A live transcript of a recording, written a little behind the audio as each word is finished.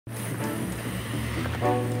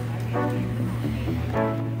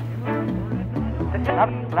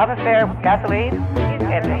Love affair with gasoline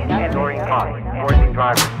and soaring costs, forcing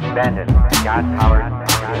drivers, bandits, gas-powered, no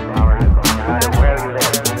matter where you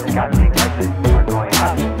live, gasoline prices are going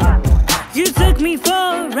up. You took me for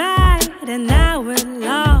a ride and now we're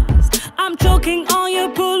lost. I'm choking on your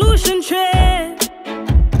pollution trip.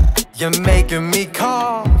 You're making me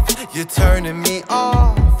cough, you're turning me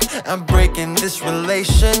off. I'm breaking this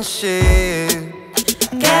relationship.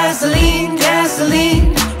 Gasoline,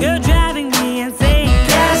 gasoline, you're driving me insane.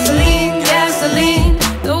 Gasoline, gasoline,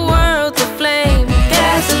 the world's aflame.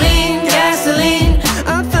 Gasoline, gasoline,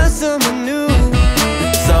 I found someone new,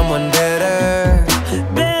 someone better,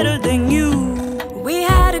 better than you. We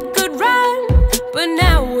had a good run, but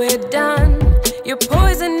now we're done. You're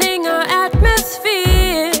poisoning our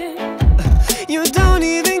atmosphere. You don't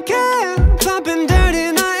even care, pumping dirt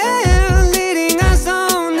in our air, leading us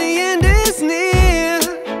on, the end is near.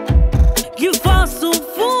 You fossil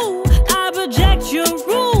fool, I reject your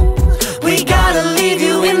rules. We gotta leave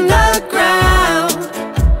you in the ground.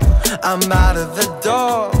 I'm out of the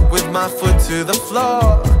door, with my foot to the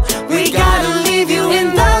floor. We gotta leave you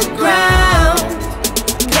in the ground.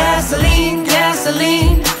 Gasoline,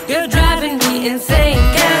 gasoline, you're driving me insane.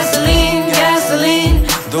 Gasoline, gasoline,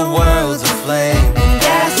 The world's aflame.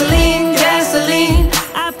 gasoline, gasoline,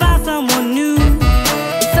 I found someone new,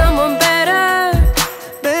 someone better,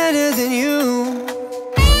 Better than you.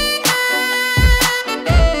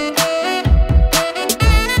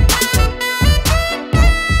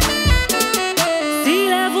 Sea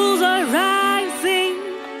levels are rising.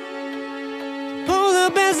 Polar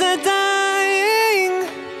bears are dying.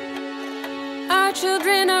 Our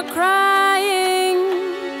children are crying.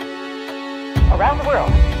 Around the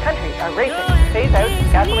world, countries are racing to phase out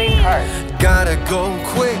gasoline cars. Gotta go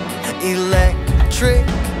quick, electric.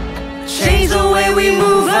 Change the way we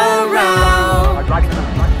move around. Are driving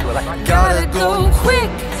them to electric. Gotta go quick,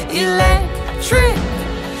 electric.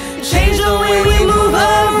 Change the way we